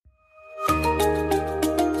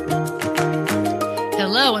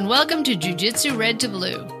Hello and welcome to Jiu-Jitsu Red to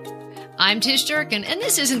Blue. I'm Tish Durkin, and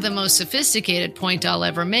this isn't the most sophisticated point I'll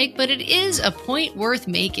ever make, but it is a point worth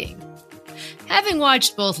making. Having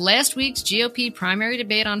watched both last week's GOP primary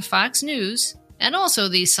debate on Fox News and also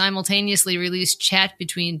the simultaneously released chat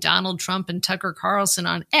between Donald Trump and Tucker Carlson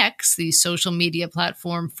on X, the social media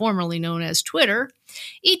platform formerly known as Twitter,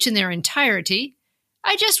 each in their entirety,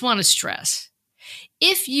 I just want to stress,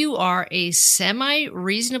 if you are a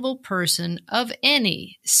semi-reasonable person of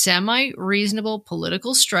any semi-reasonable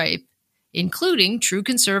political stripe, including true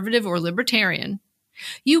conservative or libertarian,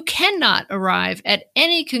 you cannot arrive at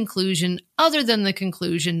any conclusion other than the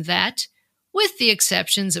conclusion that, with the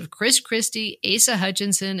exceptions of Chris Christie, Asa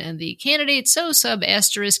Hutchinson, and the candidate so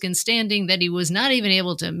sub-asterisk in standing that he was not even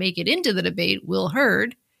able to make it into the debate, Will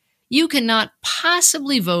Hurd, you cannot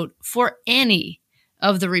possibly vote for any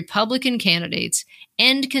of the Republican candidates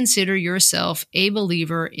and consider yourself a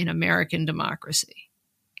believer in American democracy.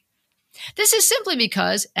 This is simply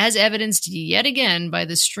because, as evidenced yet again by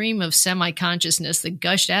the stream of semi-consciousness that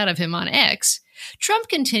gushed out of him on X, Trump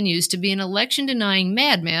continues to be an election-denying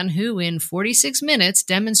madman who, in 46 minutes,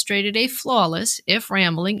 demonstrated a flawless, if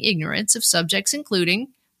rambling, ignorance of subjects including,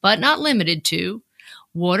 but not limited to,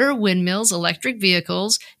 water, windmills, electric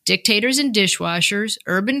vehicles, dictators and dishwashers,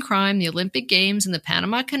 urban crime, the Olympic Games, and the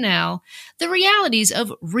Panama Canal, the realities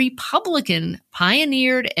of Republican,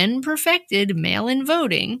 pioneered, and perfected mail-in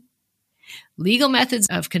voting, legal methods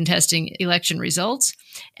of contesting election results,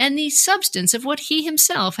 and the substance of what he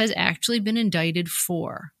himself has actually been indicted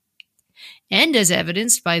for. And as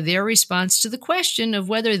evidenced by their response to the question of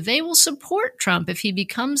whether they will support Trump if he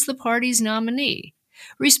becomes the party's nominee.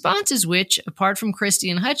 Responses which, apart from Christie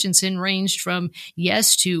and Hutchinson, ranged from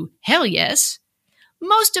yes to hell yes,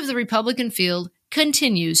 most of the Republican field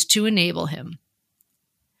continues to enable him.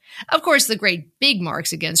 Of course, the great big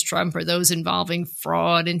marks against Trump are those involving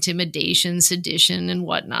fraud, intimidation, sedition, and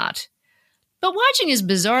whatnot. But watching his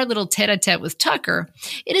bizarre little tete-a-tete with Tucker,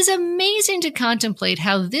 it is amazing to contemplate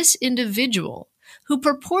how this individual, who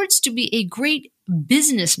purports to be a great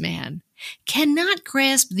businessman, cannot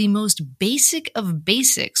grasp the most basic of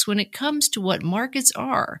basics when it comes to what markets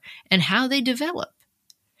are and how they develop.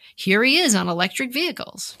 Here he is on electric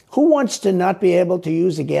vehicles. Who wants to not be able to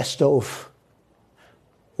use a gas stove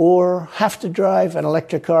or have to drive an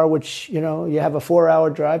electric car, which, you have a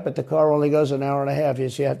 4-hour drive, but the car only goes an hour and a half,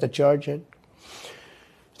 so you have to charge it?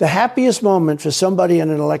 The happiest moment for somebody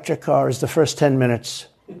in an electric car is the first 10 minutes.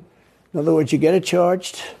 In other words, you get it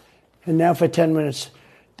charged, and now for 10 minutes.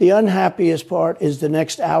 The unhappiest part is the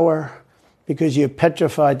next hour because you're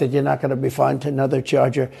petrified that you're not going to be found another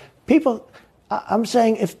charger. People, I'm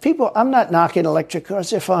saying I'm not knocking electric cars,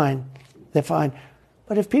 they're fine. They're fine.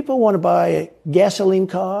 But if people want to buy a gasoline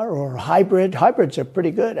car or a hybrids are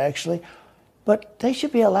pretty good, actually, but they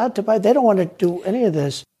should be allowed to buy. They don't want to do any of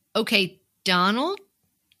this. Okay, Donald,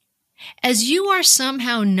 as you are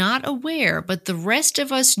somehow not aware, but the rest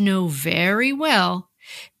of us know very well,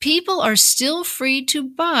 people are still free to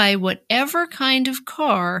buy whatever kind of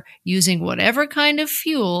car using whatever kind of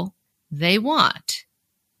fuel they want.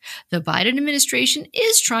 The Biden administration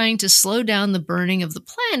is trying to slow down the burning of the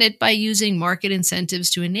planet by using market incentives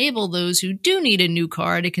to enable those who do need a new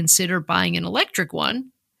car to consider buying an electric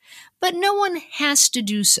one, but no one has to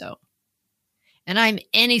do so. And I'm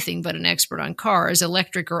anything but an expert on cars,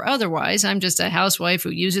 electric or otherwise. I'm just a housewife who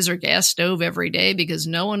uses her gas stove every day because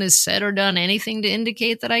no one has said or done anything to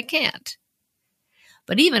indicate that I can't.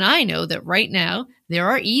 But even I know that right now there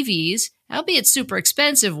are EVs, albeit super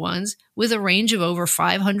expensive ones, with a range of over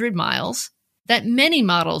 500 miles, that many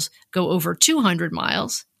models go over 200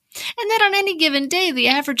 miles, and that on any given day the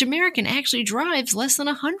average American actually drives less than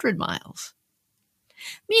 100 miles.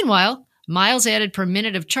 Meanwhile, miles added per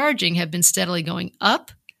minute of charging have been steadily going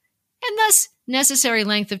up, and thus necessary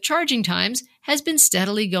length of charging times has been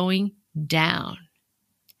steadily going down.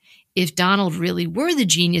 If Donald really were the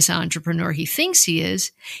genius entrepreneur he thinks he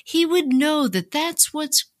is, he would know that that's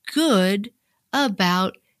what's good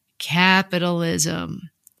about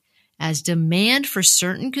capitalism. As demand for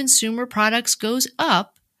certain consumer products goes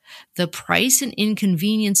up, the price and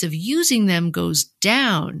inconvenience of using them goes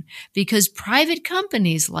down because private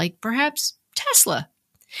companies like perhaps Tesla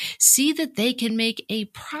see that they can make a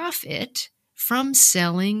profit from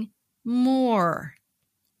selling more.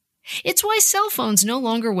 It's why cell phones no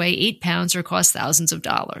longer weigh 8 pounds or cost thousands of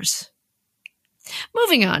dollars.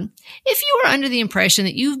 Moving on, if you are under the impression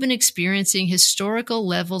that you've been experiencing historical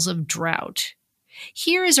levels of drought,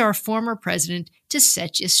 here is our former president to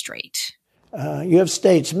set you straight. You have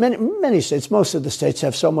states, many states, most of the states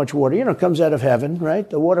have so much water. It comes out of heaven, right?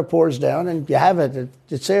 The water pours down and you have it.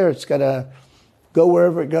 It's there. It's got a go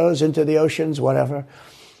wherever it goes, into the oceans, whatever.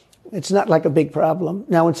 It's not like a big problem.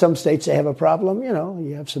 Now, in some states, they have a problem. You know,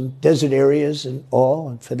 you have some desert areas and all,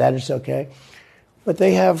 and for that, it's okay. But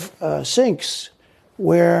they have sinks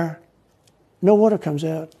where no water comes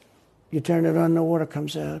out. You turn it on, no water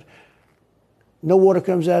comes out. No water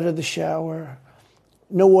comes out of the shower.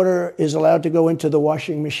 No water is allowed to go into the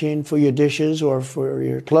washing machine for your dishes or for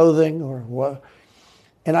your clothing or what.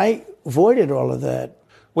 And I avoided all of that.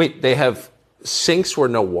 Wait, they have sinks where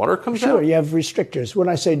no water comes out? Sure, you have restrictors. When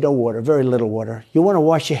I say no water, very little water. You want to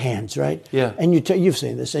wash your hands, right? Yeah. And you've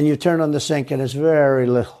seen this, and you turn on the sink and it's very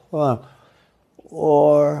little.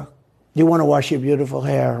 Or you want to wash your beautiful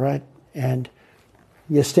hair, right? And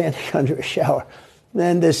you're standing under a shower.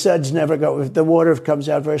 Then the suds never go. The water comes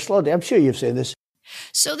out very slowly. I'm sure you've seen this.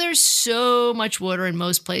 So there's so much water in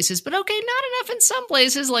most places, but okay, not enough in some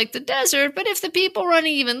places like the desert. But if the people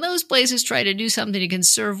running even those places try to do something to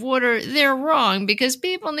conserve water, they're wrong because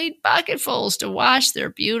people need bucketfuls to wash their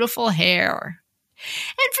beautiful hair.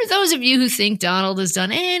 And for those of you who think Donald has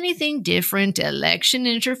done anything different election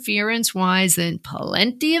interference-wise than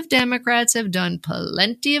plenty of Democrats have done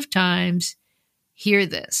plenty of times, hear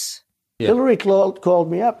this. Yeah. Hillary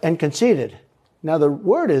called me up and conceded. Now, the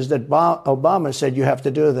word is that Obama said you have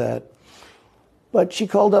to do that. But she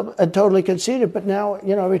called up and totally conceded. But now,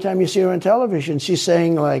 you know, every time you see her on television, she's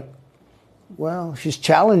saying, like, well, she's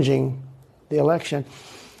challenging the election.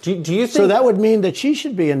 Do you think... So that would mean that she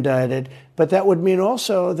should be indicted. But that would mean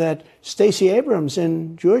also that Stacey Abrams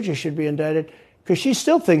in Georgia should be indicted because she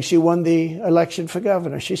still thinks she won the election for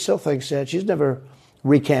governor. She still thinks that. She's never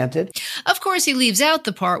recanted. Of course, he leaves out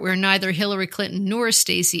the part where neither Hillary Clinton nor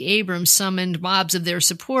Stacey Abrams summoned mobs of their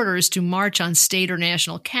supporters to march on state or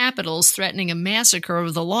national capitals, threatening a massacre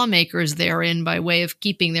of the lawmakers therein by way of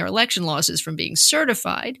keeping their election losses from being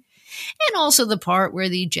certified. And also the part where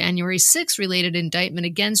the January 6th related indictment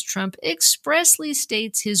against Trump expressly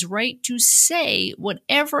states his right to say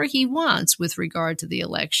whatever he wants with regard to the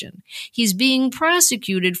election. He's being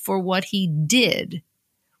prosecuted for what he did,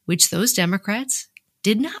 which those Democrats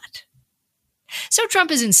did not. So Trump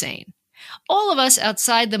is insane. All of us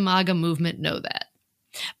outside the MAGA movement know that.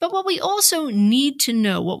 But what we also need to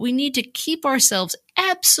know, what we need to keep ourselves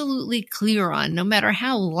absolutely clear on, no matter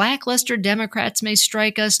how lackluster Democrats may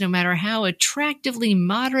strike us, no matter how attractively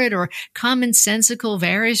moderate or commonsensical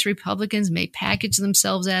various Republicans may package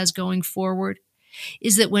themselves as going forward,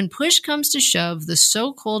 is that when push comes to shove, the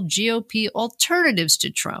so-called GOP alternatives to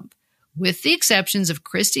Trump, with the exceptions of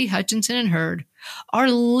Christie, Hutchinson, and Hurd,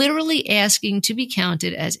 are literally asking to be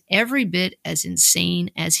counted as every bit as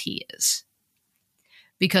insane as he is.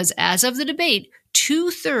 Because as of the debate,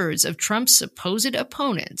 2/3 of Trump's supposed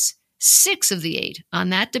opponents, 6 of the 8 on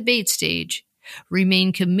that debate stage,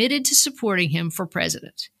 remain committed to supporting him for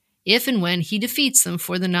president, if and when he defeats them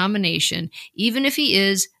for the nomination, even if he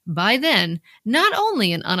is, by then, not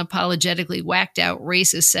only an unapologetically whacked-out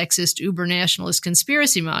racist, sexist, uber-nationalist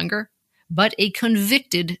conspiracy monger, but a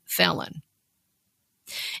convicted felon.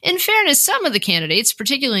 In fairness, some of the candidates,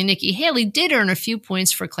 particularly Nikki Haley, did earn a few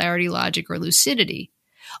points for clarity, logic, or lucidity,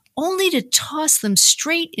 only to toss them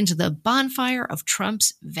straight into the bonfire of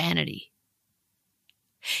Trump's vanity.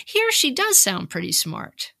 Here she does sound pretty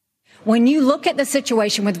smart. When you look at the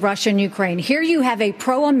situation with Russia and Ukraine, here you have a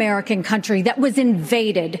pro-American country that was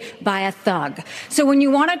invaded by a thug. So when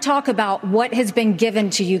you want to talk about what has been given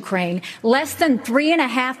to Ukraine, less than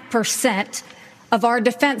 3.5% of our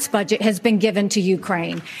defense budget has been given to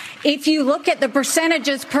Ukraine. If you look at the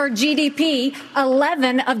percentages per GDP,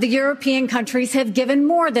 11 of the European countries have given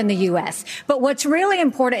more than the U.S. But what's really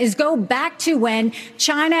important is go back to when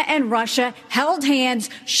China and Russia held hands,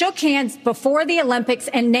 shook hands before the Olympics,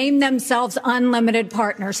 and named themselves unlimited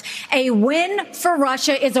partners. A win for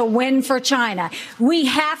Russia is a win for China. We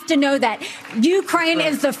have to know that. Ukraine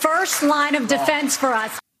is the first line of defense for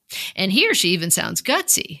us. And here she even sounds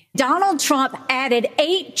gutsy. Donald Trump added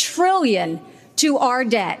 $8 trillion to our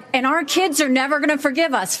debt, and our kids are never going to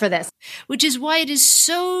forgive us for this. Which is why it is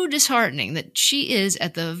so disheartening that she is,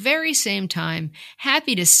 at the very same time,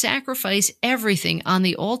 happy to sacrifice everything on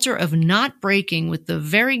the altar of not breaking with the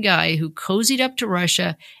very guy who cozied up to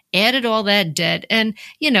Russia, added all that debt, and,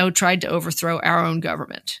 tried to overthrow our own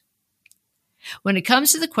government. When it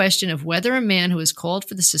comes to the question of whether a man who has called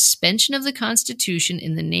for the suspension of the Constitution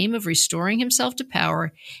in the name of restoring himself to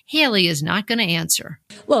power, Haley is not going to answer.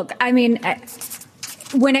 Look,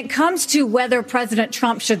 when it comes to whether President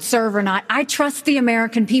Trump should serve or not, I trust the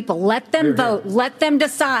American people. Let them vote. Let them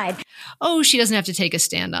decide. Oh, she doesn't have to take a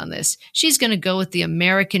stand on this. She's going to go with the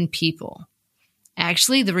American people.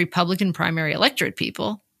 Actually, the Republican primary electorate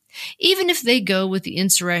people, even if they go with the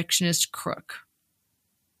insurrectionist crook.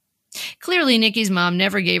 Clearly, Nikki's mom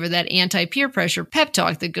never gave her that anti-peer pressure pep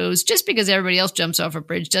talk that goes, just because everybody else jumps off a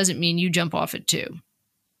bridge doesn't mean you jump off it too.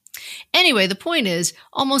 Anyway, the point is,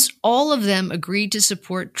 almost all of them agreed to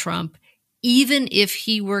support Trump, even if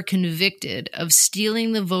he were convicted of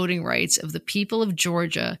stealing the voting rights of the people of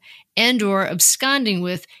Georgia and or absconding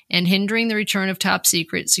with and hindering the return of top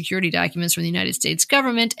secret security documents from the United States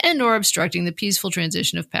government and or obstructing the peaceful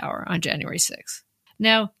transition of power on January 6th.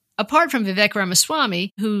 Now, apart from Vivek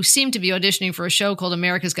Ramaswamy, who seemed to be auditioning for a show called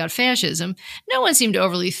America's Got Fascism, no one seemed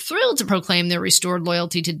overly thrilled to proclaim their restored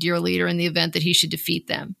loyalty to dear leader in the event that he should defeat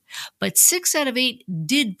them. But 6 out of 8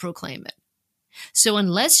 did proclaim it. So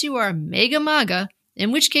unless you are mega MAGA,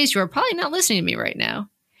 in which case you are probably not listening to me right now,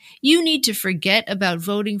 you need to forget about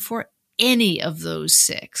voting for any of those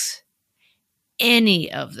 6.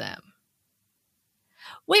 Any of them.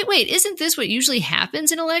 Wait, isn't this what usually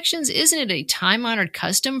happens in elections? Isn't it a time-honored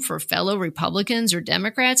custom for fellow Republicans or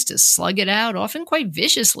Democrats to slug it out, often quite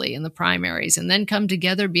viciously in the primaries, and then come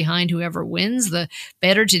together behind whoever wins, the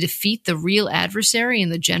better to defeat the real adversary in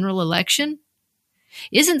the general election?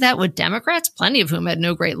 Isn't that what Democrats, plenty of whom had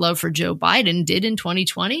no great love for Joe Biden, did in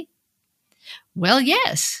 2020? Well,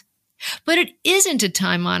 yes. But it isn't a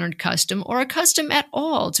time-honored custom or a custom at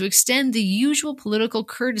all to extend the usual political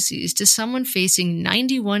courtesies to someone facing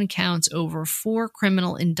 91 counts over 4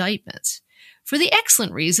 criminal indictments, for the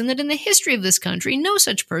excellent reason that in the history of this country, no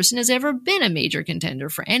such person has ever been a major contender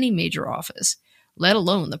for any major office, let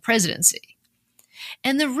alone the presidency.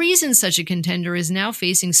 And the reason such a contender is now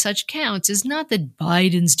facing such counts is not that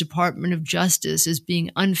Biden's Department of Justice is being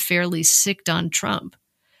unfairly sicked on Trump.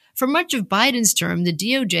 For much of Biden's term, the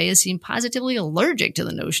DOJ has seemed positively allergic to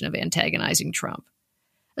the notion of antagonizing Trump.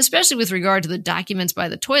 Especially with regard to the documents by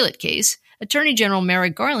the toilet case, Attorney General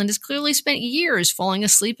Merrick Garland has clearly spent years falling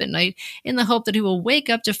asleep at night in the hope that he will wake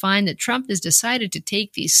up to find that Trump has decided to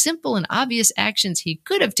take these simple and obvious actions he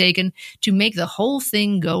could have taken to make the whole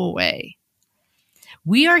thing go away.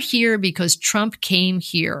 We are here because Trump came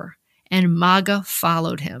here, and MAGA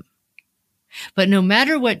followed him. But no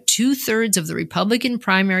matter what 2/3 of the Republican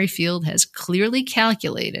primary field has clearly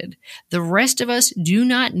calculated, the rest of us do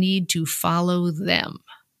not need to follow them.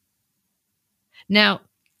 Now,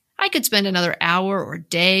 I could spend another hour or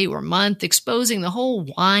day or month exposing the whole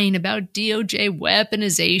whine about DOJ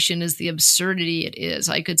weaponization as the absurdity it is.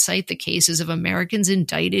 I could cite the cases of Americans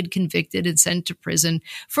indicted, convicted, and sent to prison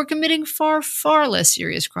for committing far, far less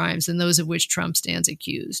serious crimes than those of which Trump stands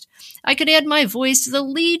accused. I could add my voice to the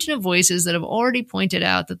legion of voices that have already pointed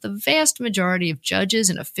out that the vast majority of judges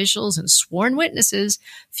and officials and sworn witnesses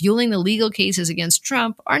fueling the legal cases against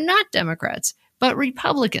Trump are not Democrats, but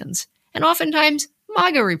Republicans, and oftentimes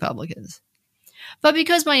MAGA Republicans. But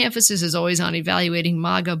because my emphasis is always on evaluating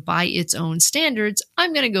MAGA by its own standards,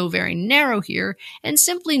 I'm going to go very narrow here and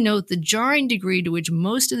simply note the jarring degree to which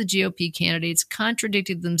most of the GOP candidates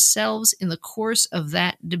contradicted themselves in the course of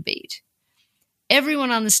that debate. Everyone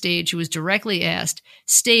on the stage who was directly asked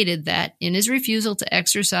stated that, in his refusal to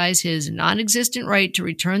exercise his non-existent right to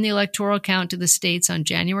return the electoral count to the states on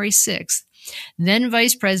January 6th, then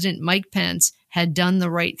Vice President Mike Pence had done the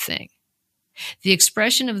right thing. The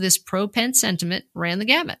expression of this pro-Pence sentiment ran the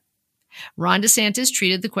gamut. Ron DeSantis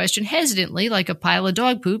treated the question hesitantly like a pile of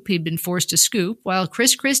dog poop he'd been forced to scoop, while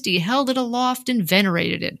Chris Christie held it aloft and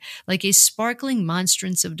venerated it like a sparkling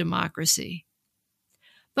monstrance of democracy.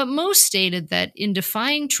 But most stated that, in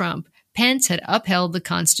defying Trump, Pence had upheld the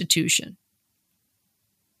Constitution.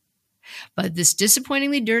 But this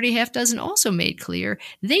disappointingly dirty half dozen also made clear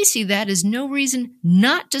they see that as no reason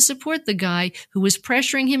not to support the guy who was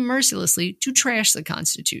pressuring him mercilessly to trash the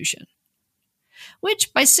Constitution.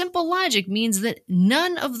 Which, by simple logic, means that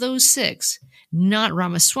none of those 6, not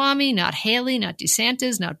Ramaswamy, not Haley, not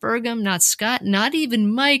DeSantis, not Burgum, not Scott, not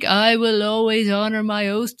even Mike, I will always honor my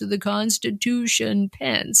oath to the Constitution,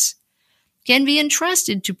 Pence, can be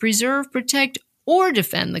entrusted to preserve, protect, or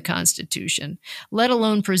defend the Constitution, let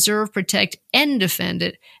alone preserve, protect, and defend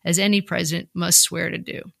it, as any president must swear to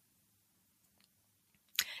do.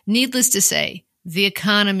 Needless to say, the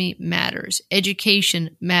economy matters,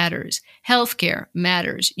 education matters, healthcare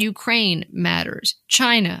matters, Ukraine matters,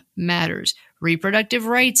 China matters, reproductive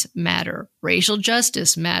rights matter, racial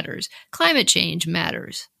justice matters, climate change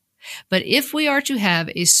matters. But if we are to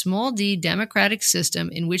have a small d democratic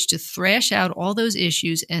system in which to thrash out all those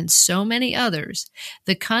issues and so many others,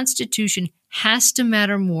 the Constitution has to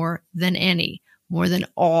matter more than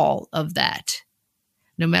all of that.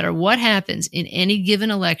 No matter what happens in any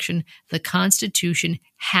given election, the Constitution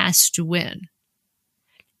has to win.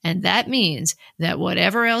 And that means that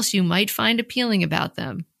whatever else you might find appealing about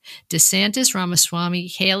them, DeSantis, Ramaswamy,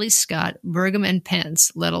 Haley, Scott, Burgum, and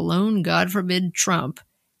Pence, let alone, God forbid, Trump,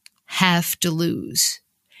 have to lose,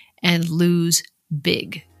 and lose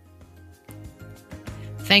big.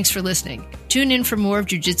 Thanks for listening. Tune in for more of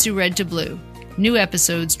Jiu-Jitsu Red to Blue. New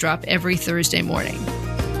episodes drop every Thursday morning.